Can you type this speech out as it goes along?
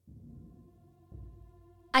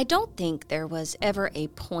I don't think there was ever a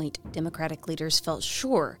point Democratic leaders felt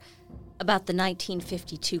sure about the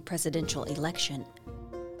 1952 presidential election.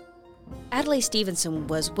 Adlai Stevenson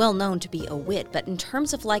was well known to be a wit, but in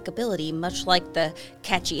terms of likability, much like the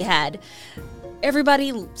catchy ad,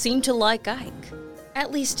 everybody seemed to like Ike,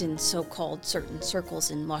 at least in so-called certain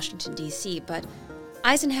circles in Washington, D.C., but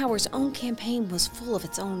Eisenhower's own campaign was full of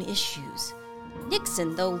its own issues.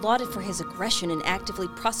 Nixon, though lauded for his aggression in actively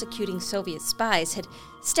prosecuting Soviet spies, had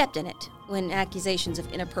stepped in it when accusations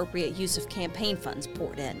of inappropriate use of campaign funds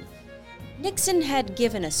poured in. Nixon had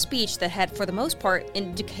given a speech that had, for the most part,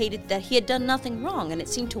 indicated that he had done nothing wrong, and it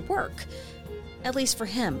seemed to work, at least for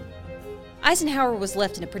him. Eisenhower was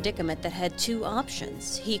left in a predicament that had two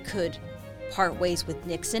options. He could part ways with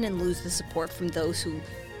Nixon and lose the support from those who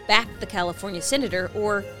backed the California senator,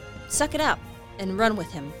 or suck it up and run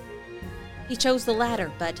with him. He chose the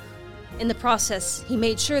latter, but in the process, he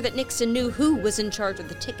made sure that Nixon knew who was in charge of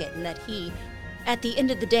the ticket and that he, at the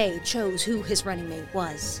end of the day, chose who his running mate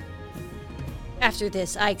was. After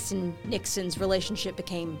this, Ike's and Nixon's relationship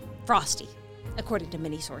became frosty, according to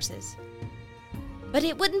many sources. But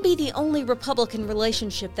it wouldn't be the only Republican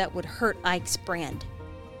relationship that would hurt Ike's brand.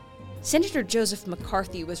 Senator Joseph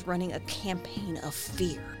McCarthy was running a campaign of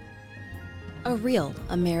fear. A real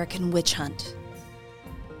American witch hunt.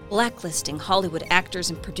 Blacklisting Hollywood actors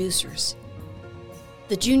and producers.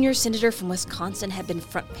 The junior senator from Wisconsin had been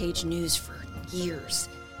front-page news for years,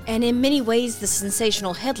 and in many ways the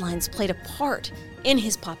sensational headlines played a part in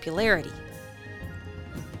his popularity,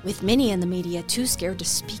 with many in the media too scared to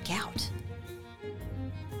speak out.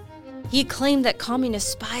 He claimed that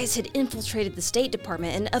communist spies had infiltrated the State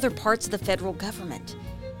Department and other parts of the federal government,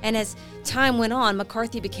 and as time went on,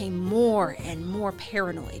 McCarthy became more and more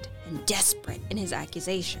paranoid and desperate in his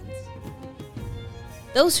accusations.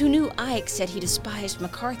 Those who knew Ike said he despised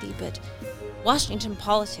McCarthy, but Washington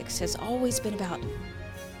politics has always been about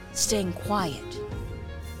staying quiet,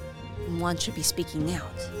 and one should be speaking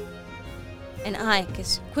out. And Ike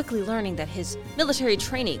is quickly learning that his military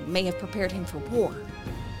training may have prepared him for war,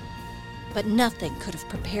 but nothing could have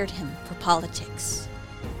prepared him for politics.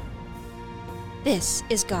 This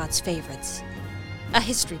is God's Favorites, a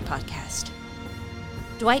history podcast.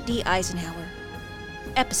 Dwight D. Eisenhower,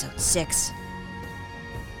 Episode 6.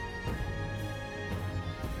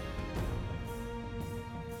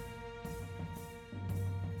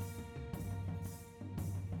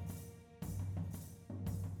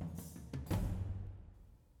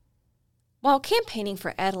 While campaigning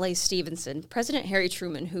for Adlai Stevenson, President Harry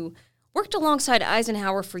Truman, who worked alongside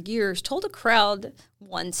Eisenhower for years, told a crowd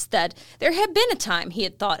once that there had been a time he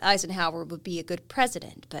had thought Eisenhower would be a good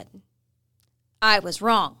president, but I was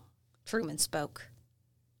wrong, Truman spoke.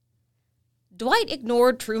 Dwight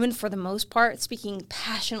ignored Truman for the most part, speaking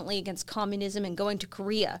passionately against communism and going to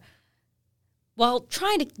Korea, while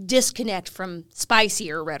trying to disconnect from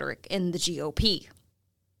spicier rhetoric in the GOP.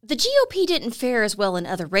 The GOP didn't fare as well in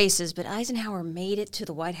other races, but Eisenhower made it to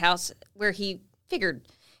the White House, where he figured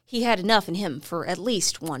he had enough in him for at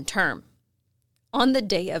least one term. On the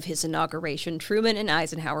day of his inauguration, Truman and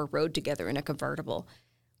Eisenhower rode together in a convertible,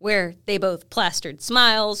 where they both plastered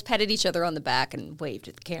smiles, patted each other on the back, and waved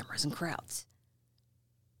at the cameras and crowds.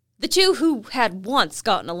 The two who had once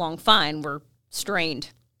gotten along fine were strained,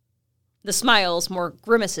 the smiles more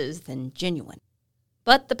grimaces than genuine.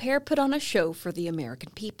 But the pair put on a show for the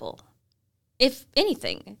American people. If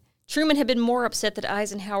anything, Truman had been more upset that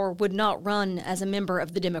Eisenhower would not run as a member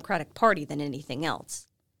of the Democratic Party than anything else.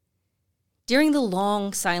 During the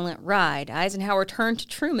long, silent ride, Eisenhower turned to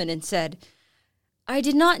Truman and said, "I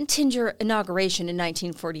did not attend your inauguration in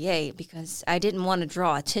 1948 because I didn't want to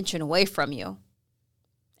draw attention away from you."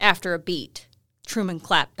 After a beat, Truman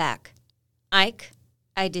clapped back, "Ike,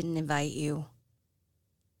 I didn't invite you."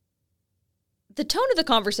 The tone of the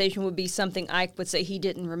conversation would be something Ike would say he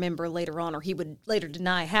didn't remember later on, or he would later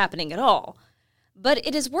deny happening at all. But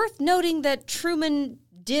it is worth noting that Truman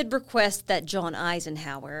did request that John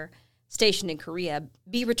Eisenhower, stationed in Korea,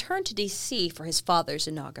 be returned to D.C. for his father's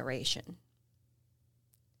inauguration.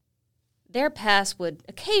 Their paths would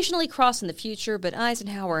occasionally cross in the future, but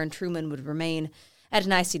Eisenhower and Truman would remain at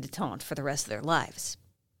an icy detente for the rest of their lives.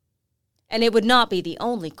 And it would not be the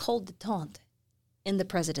only cold detente in the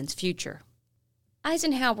president's future.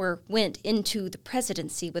 Eisenhower went into the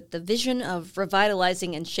presidency with the vision of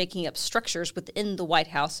revitalizing and shaking up structures within the White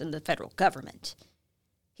House and the federal government.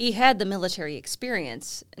 He had the military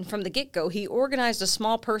experience, and from the get-go, he organized a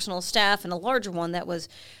small personal staff and a larger one that was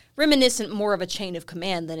reminiscent more of a chain of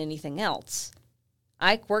command than anything else.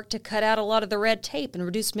 Ike worked to cut out a lot of the red tape and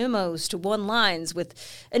reduce memos to one lines with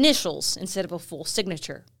initials instead of a full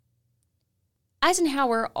signature.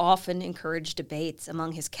 Eisenhower often encouraged debates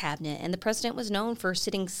among his cabinet, and the president was known for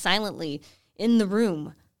sitting silently in the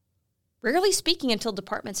room, rarely speaking until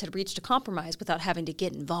departments had reached a compromise without having to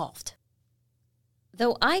get involved.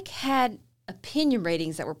 Though Ike had opinion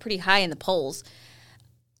ratings that were pretty high in the polls,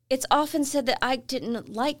 it's often said that Ike didn't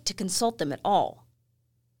like to consult them at all.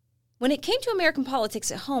 When it came to American politics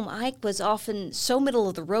at home, Ike was often so middle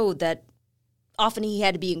of the road that often he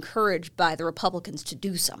had to be encouraged by the Republicans to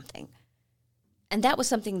do something. And that was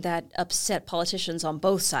something that upset politicians on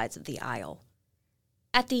both sides of the aisle.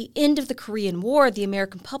 At the end of the Korean War, the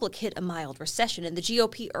American public hit a mild recession, and the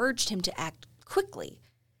GOP urged him to act quickly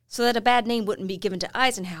so that a bad name wouldn't be given to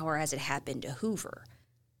Eisenhower as it had been to Hoover.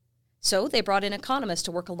 So they brought in economists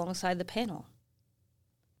to work alongside the panel.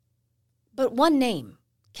 But one name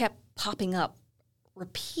kept popping up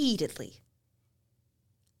repeatedly.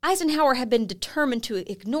 Eisenhower had been determined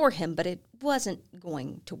to ignore him, but it wasn't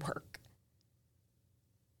going to work.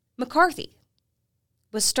 McCarthy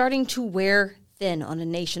was starting to wear thin on a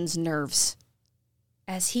nation's nerves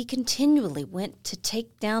as he continually went to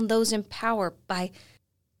take down those in power by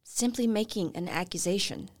simply making an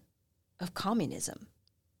accusation of communism.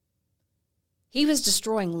 He was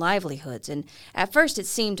destroying livelihoods, and at first it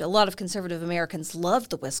seemed a lot of conservative Americans loved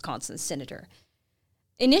the Wisconsin senator.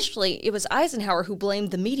 Initially, it was Eisenhower who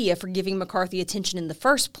blamed the media for giving McCarthy attention in the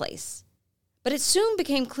first place. But it soon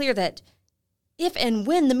became clear that if and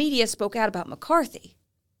when the media spoke out about McCarthy,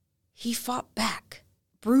 he fought back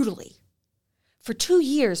brutally. For 2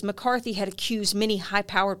 years, McCarthy had accused many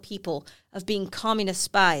high-powered people of being communist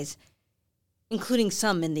spies, including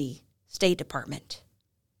some in the State Department.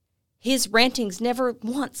 His rantings never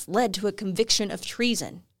once led to a conviction of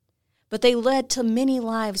treason, but they led to many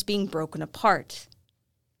lives being broken apart.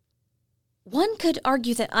 One could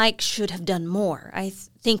argue that Ike should have done more. I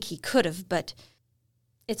think he could have, but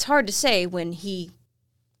it's hard to say when he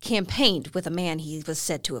campaigned with a man he was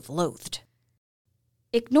said to have loathed.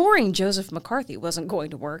 Ignoring Joseph McCarthy wasn't going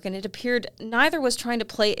to work, and it appeared neither was trying to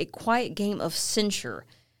play a quiet game of censure.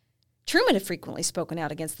 Truman had frequently spoken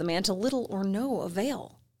out against the man to little or no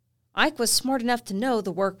avail. Ike was smart enough to know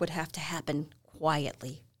the work would have to happen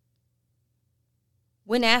quietly.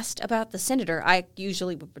 When asked about the senator, Ike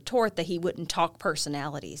usually would retort that he wouldn't talk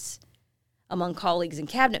personalities. Among colleagues and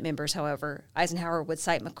cabinet members, however, Eisenhower would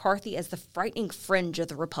cite McCarthy as the frightening fringe of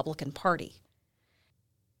the Republican Party.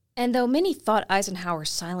 And though many thought Eisenhower's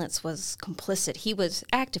silence was complicit, he was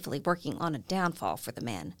actively working on a downfall for the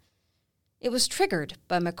man. It was triggered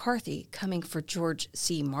by McCarthy coming for George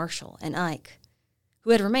C. Marshall, and Ike, who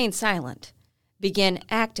had remained silent, began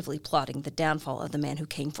actively plotting the downfall of the man who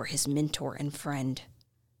came for his mentor and friend.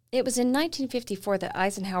 It was in 1954 that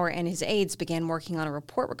Eisenhower and his aides began working on a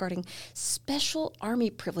report regarding special Army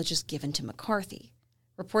privileges given to McCarthy.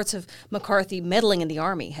 Reports of McCarthy meddling in the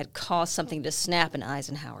Army had caused something to snap in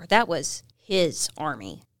Eisenhower. That was his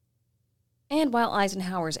Army. And while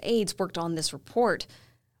Eisenhower's aides worked on this report,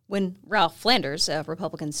 when Ralph Flanders, a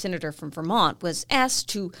Republican senator from Vermont, was asked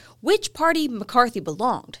to which party McCarthy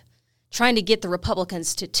belonged, trying to get the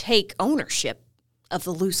Republicans to take ownership of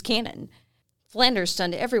the loose cannon, Flanders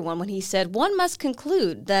stunned everyone when he said one must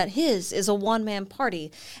conclude that his is a one-man party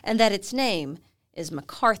and that its name is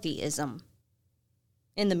McCarthyism.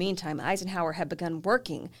 In the meantime, Eisenhower had begun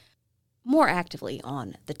working more actively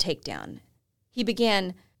on the takedown. He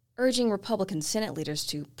began urging Republican Senate leaders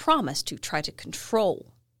to promise to try to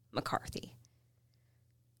control McCarthy.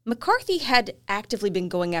 McCarthy had actively been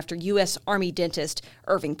going after U.S. Army dentist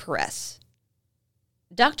Irving Perez.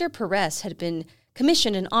 Dr. Perez had been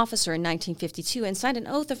commissioned an officer in 1952 and signed an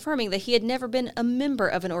oath affirming that he had never been a member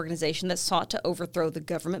of an organization that sought to overthrow the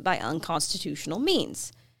government by unconstitutional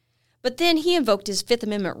means. But then he invoked his Fifth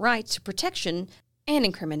Amendment right to protection and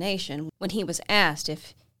incrimination when he was asked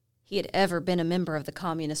if he had ever been a member of the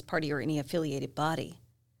Communist Party or any affiliated body.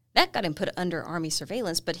 That got him put under Army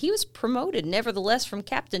surveillance, but he was promoted nevertheless from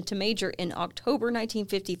captain to major in October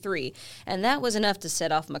 1953, and that was enough to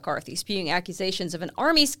set off McCarthy, spewing accusations of an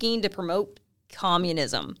Army scheme to promote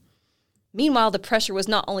communism. Meanwhile, the pressure was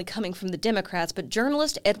not only coming from the Democrats, but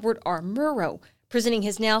journalist Edward R. Murrow, presenting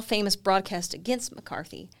his now famous broadcast against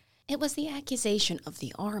McCarthy. It was the accusation of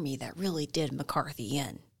the Army that really did McCarthy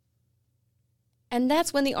in. And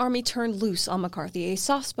that's when the Army turned loose on McCarthy, a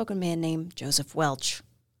soft-spoken man named Joseph Welch.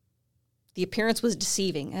 The appearance was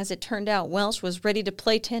deceiving. As it turned out, Welch was ready to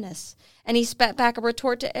play tennis, and he spat back a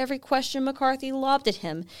retort to every question McCarthy lobbed at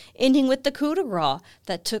him, ending with the coup de grace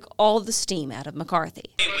that took all the steam out of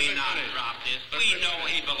McCarthy. We not drop this. We know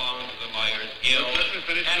he belongs to the Lawyers Guild,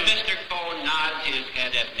 and Mr. Cole nods his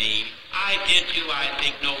head at me. I did you, I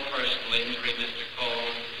think, no personal injury, Mr. Cole.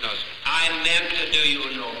 No, sir. I I meant to do you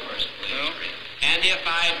no personal injury. And if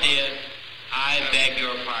I did, I beg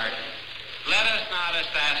your pardon. Let us not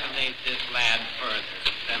assassinate this lad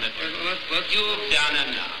further, Senator. You've done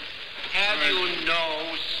enough. Have you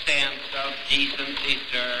no sense of decency,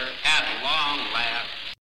 sir, at long last?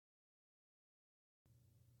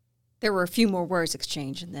 There were a few more words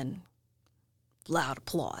exchanged and then loud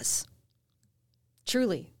applause.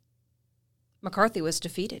 Truly, McCarthy was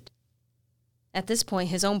defeated. At this point,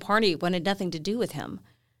 his own party wanted nothing to do with him.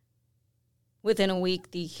 Within a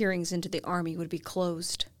week, the hearings into the Army would be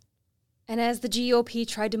closed. And as the GOP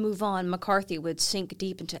tried to move on, McCarthy would sink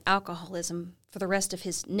deep into alcoholism for the rest of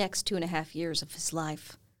his next 2.5 years of his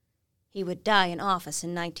life. He would die in office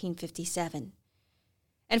in 1957.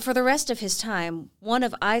 And for the rest of his time, one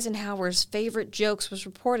of Eisenhower's favorite jokes was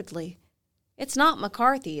reportedly, "It's not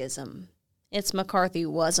McCarthyism, it's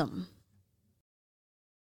McCarthy-wasm."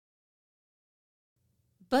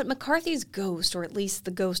 But McCarthy's ghost, or at least the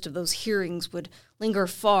ghost of those hearings, would linger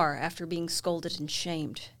far after being scolded and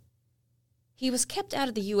shamed. He was kept out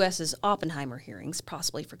of the U.S.'s Oppenheimer hearings,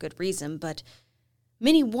 possibly for good reason, but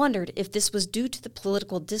many wondered if this was due to the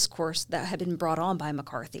political discourse that had been brought on by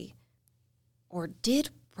McCarthy. Or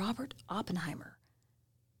did Robert Oppenheimer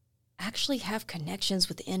actually have connections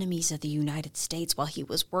with enemies of the United States while he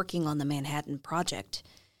was working on the Manhattan Project?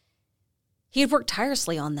 He had worked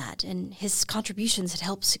tirelessly on that, and his contributions had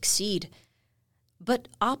helped succeed. But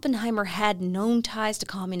Oppenheimer had known ties to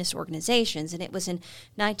communist organizations, and it was in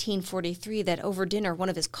 1943 that over dinner, one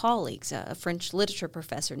of his colleagues, a French literature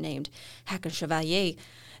professor named Hakan Chevalier,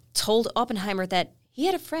 told Oppenheimer that he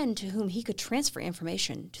had a friend to whom he could transfer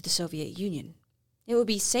information to the Soviet Union. It would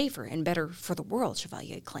be safer and better for the world,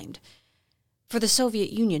 Chevalier claimed, for the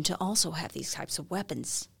Soviet Union to also have these types of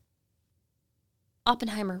weapons.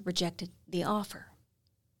 Oppenheimer rejected the offer.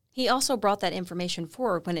 He also brought that information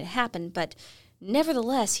forward when it happened, but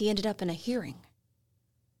nevertheless, he ended up in a hearing.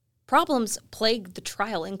 Problems plagued the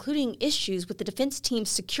trial, including issues with the defense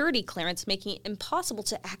team's security clearance making it impossible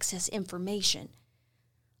to access information.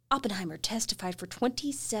 Oppenheimer testified for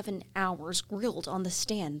 27 hours, grilled on the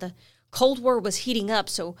stand. The Cold War was heating up,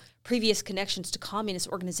 so previous connections to communist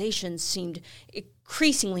organizations seemed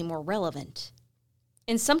increasingly more relevant.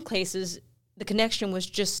 In some cases, the connection was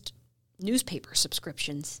just newspaper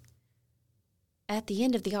subscriptions. At the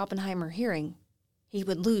end of the Oppenheimer hearing, he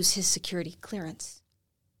would lose his security clearance.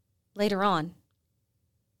 Later on,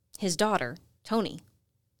 his daughter, Toni,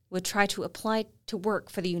 would try to apply to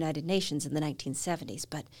work for the United Nations in the 1970s,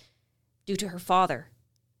 but due to her father,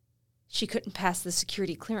 she couldn't pass the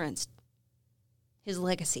security clearance. His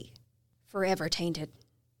legacy, forever tainted.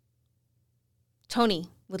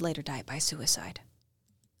 Toni would later die by suicide.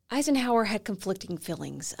 Eisenhower had conflicting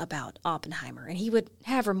feelings about Oppenheimer, and he would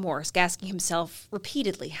have remorse, asking himself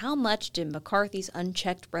repeatedly, how much did McCarthy's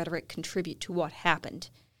unchecked rhetoric contribute to what happened?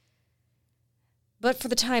 But for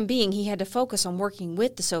the time being, he had to focus on working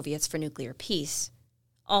with the Soviets for nuclear peace,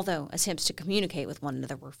 although attempts to communicate with one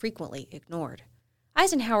another were frequently ignored.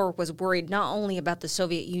 Eisenhower was worried not only about the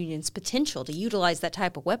Soviet Union's potential to utilize that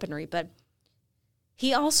type of weaponry, but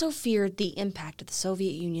he also feared the impact of the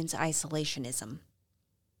Soviet Union's isolationism.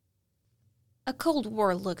 A Cold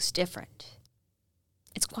War looks different.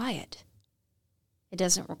 It's quiet. It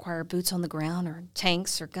doesn't require boots on the ground or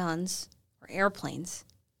tanks or guns or airplanes.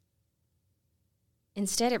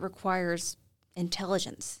 Instead, it requires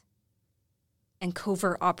intelligence and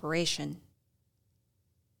covert operation.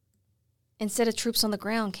 Instead of troops on the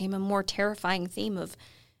ground came a more terrifying theme of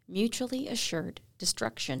mutually assured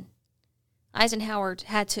destruction. Eisenhower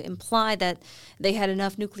had to imply that they had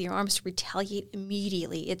enough nuclear arms to retaliate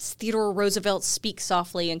immediately. It's Theodore Roosevelt's speak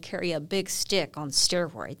softly and carry a big stick on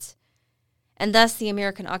steroids. And thus the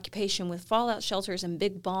American occupation with fallout shelters and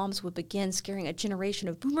big bombs would begin, scaring a generation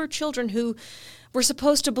of boomer children who were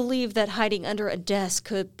supposed to believe that hiding under a desk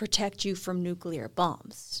could protect you from nuclear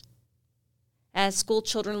bombs. As school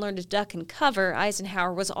children learned to duck and cover,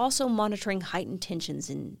 Eisenhower was also monitoring heightened tensions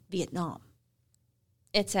in Vietnam.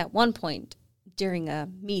 It's at one point during a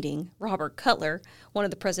meeting, Robert Cutler, one of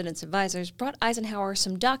the president's advisors, brought Eisenhower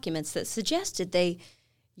some documents that suggested they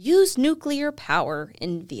use nuclear power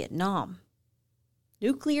in Vietnam.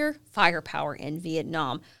 Nuclear firepower in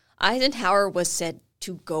Vietnam. Eisenhower was said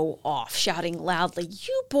to go off, shouting loudly,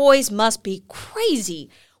 "You boys must be crazy.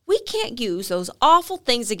 We can't use those awful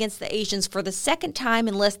things against the Asians for the second time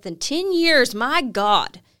in less than 10 years, my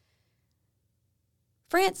God."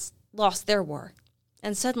 France lost their war,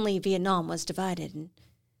 and suddenly Vietnam was divided, and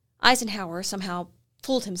Eisenhower somehow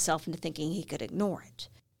fooled himself into thinking he could ignore it.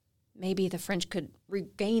 Maybe the French could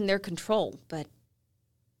regain their control, but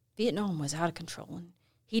Vietnam was out of control, and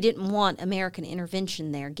He didn't want American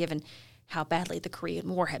intervention there, given how badly the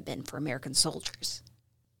Korean War had been for American soldiers.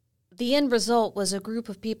 The end result was a group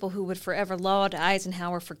of people who would forever laud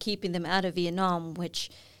Eisenhower for keeping them out of Vietnam, which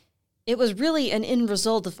it was really an end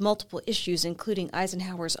result of multiple issues, including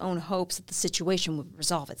Eisenhower's own hopes that the situation would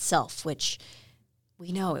resolve itself, which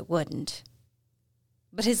we know it wouldn't.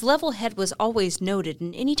 But his level head was always noted,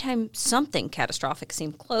 and anytime something catastrophic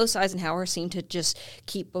seemed close, Eisenhower seemed to just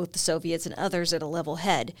keep both the Soviets and others at a level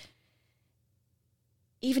head.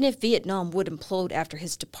 Even if Vietnam would implode after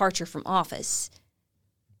his departure from office,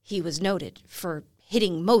 he was noted for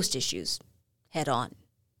hitting most issues head on.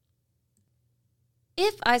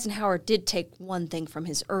 If Eisenhower did take one thing from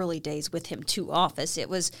his early days with him to office, it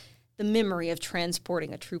was the memory of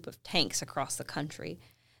transporting a troop of tanks across the country.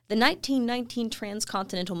 The 1919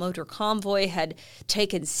 Transcontinental Motor Convoy had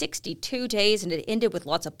taken 62 days, and it ended with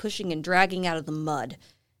lots of pushing and dragging out of the mud.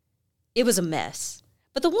 It was a mess.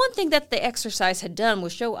 But the one thing that the exercise had done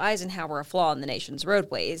was show Eisenhower a flaw in the nation's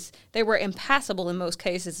roadways. They were impassable in most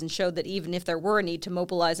cases and showed that even if there were a need to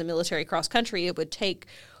mobilize a military cross-country, it would take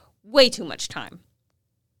way too much time.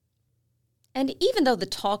 And even though the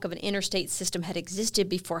talk of an interstate system had existed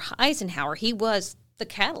before Eisenhower, he was the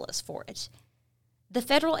catalyst for it. The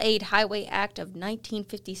Federal Aid Highway Act of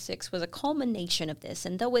 1956 was a culmination of this,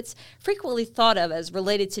 and though it's frequently thought of as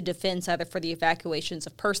related to defense either for the evacuations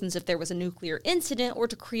of persons if there was a nuclear incident or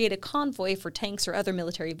to create a convoy for tanks or other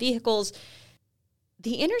military vehicles,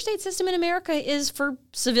 the interstate system in America is for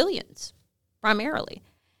civilians, primarily.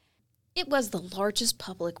 It was the largest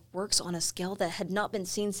public works on a scale that had not been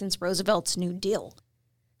seen since Roosevelt's New Deal.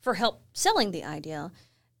 For help selling the idea,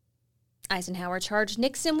 Eisenhower charged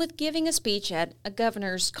Nixon with giving a speech at a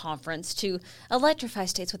governor's conference to electrify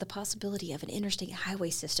states with the possibility of an interstate highway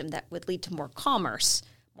system that would lead to more commerce,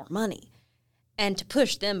 more money, and to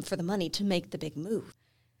push them for the money to make the big move.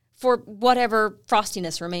 For whatever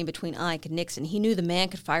frostiness remained between Ike and Nixon, he knew the man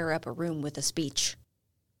could fire up a room with a speech.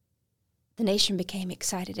 The nation became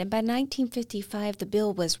excited, and by 1955, the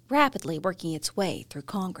bill was rapidly working its way through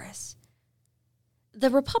Congress. The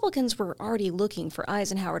Republicans were already looking for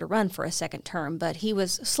Eisenhower to run for a second term, but he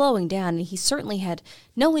was slowing down, and he certainly had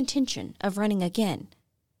no intention of running again.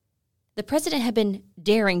 The president had been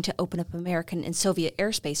daring to open up American and Soviet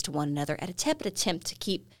airspace to one another at a tepid attempt to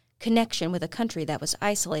keep connection with a country that was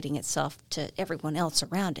isolating itself to everyone else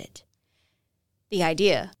around it. The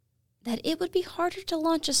idea that it would be harder to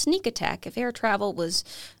launch a sneak attack if air travel was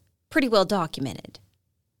pretty well documented.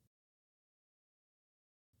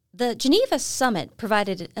 The Geneva summit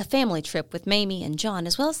provided a family trip with Mamie and John,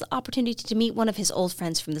 as well as the opportunity to meet one of his old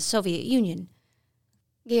friends from the Soviet Union,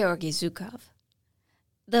 Georgy Zhukov.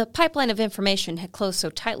 The pipeline of information had closed so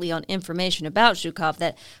tightly on information about Zhukov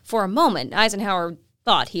that for a moment Eisenhower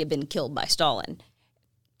thought he had been killed by Stalin.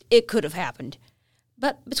 It could have happened.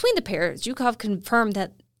 But between the pair, Zhukov confirmed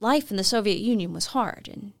that life in the Soviet Union was hard,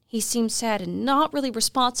 and he seemed sad and not really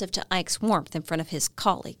responsive to Ike's warmth in front of his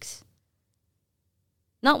colleagues.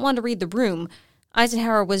 Not one to read the room,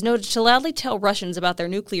 Eisenhower was noted to loudly tell Russians about their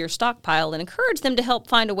nuclear stockpile and encourage them to help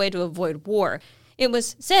find a way to avoid war. It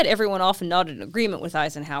was said everyone often nodded in agreement with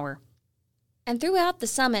Eisenhower. And throughout the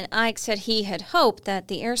summit, Ike said he had hoped that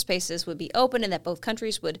the airspaces would be open and that both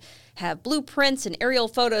countries would have blueprints and aerial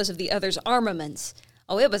photos of the other's armaments.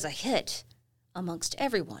 Oh, it was a hit amongst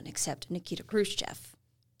everyone except Nikita Khrushchev.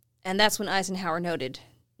 And that's when Eisenhower noted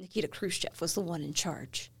Nikita Khrushchev was the one in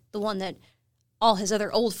charge, the one that all his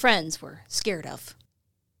other old friends were scared of.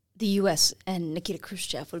 The U.S. and Nikita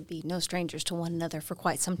Khrushchev would be no strangers to one another for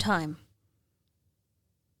quite some time.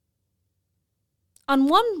 On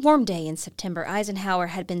one warm day in September, Eisenhower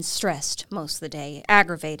had been stressed most of the day,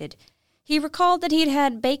 aggravated. He recalled that he had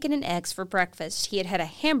had bacon and eggs for breakfast, he had had a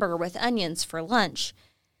hamburger with onions for lunch,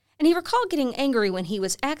 and he recalled getting angry when he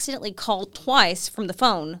was accidentally called twice from the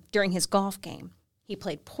phone during his golf game. He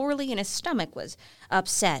played poorly and his stomach was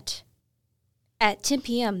upset. At 10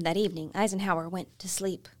 p.m. that evening, Eisenhower went to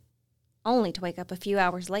sleep, only to wake up a few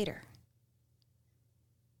hours later.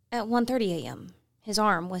 At 1:30 a.m., his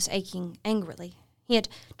arm was aching angrily. He had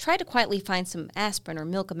tried to quietly find some aspirin or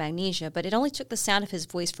milk of magnesia, but it only took the sound of his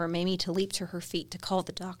voice for Mamie to leap to her feet to call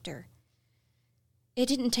the doctor. It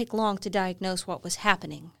didn't take long to diagnose what was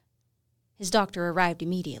happening. His doctor arrived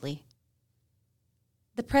immediately.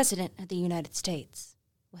 The President of the United States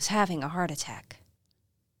was having a heart attack.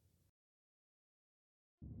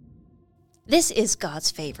 This is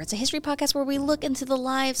God's Favorites, a history podcast where we look into the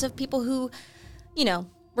lives of people who,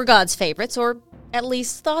 were God's favorites, or at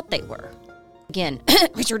least thought they were. Again,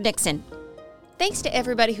 Richard Nixon. Thanks to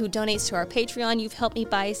everybody who donates to our Patreon. You've helped me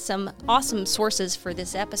buy some awesome sources for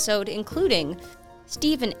this episode, including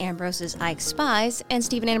Stephen Ambrose's Ike Spies, and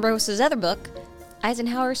Stephen Ambrose's other book,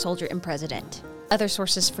 Eisenhower, Soldier and President. Other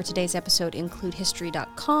sources for today's episode include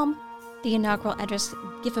History.com, the inaugural address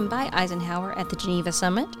given by Eisenhower at the Geneva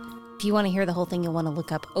Summit. If you want to hear the whole thing, you'll want to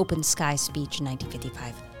look up Open Sky Speech in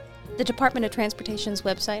 1955. The Department of Transportation's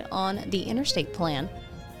website on the Interstate Plan.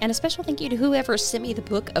 And a special thank you to whoever sent me the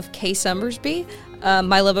book of Kay Summersby,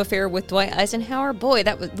 My Love Affair with Dwight Eisenhower. Boy,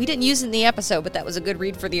 we didn't use it in the episode, but that was a good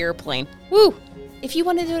read for the airplane. Woo! If you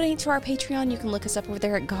want to donate to our Patreon, you can look us up over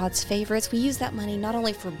there at God's Favorites. We use that money not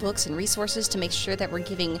only for books and resources to make sure that we're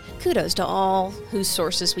giving kudos to all whose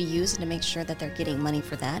sources we use and to make sure that they're getting money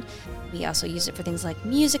for that. We also use it for things like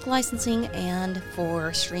music licensing and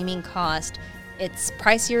for streaming cost. It's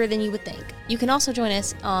pricier than you would think. You can also join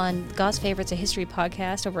us on God's Favorites, a history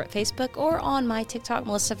podcast over at Facebook or on my TikTok,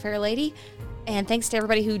 Melissa Fairlady. And thanks to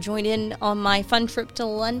everybody who joined in on my fun trip to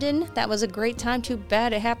London. That was a great time. Too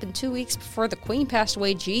bad it happened 2 weeks before the Queen passed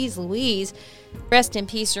away. Jeez Louise. Rest in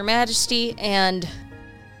peace, Your Majesty. And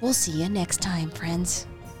we'll see you next time, friends.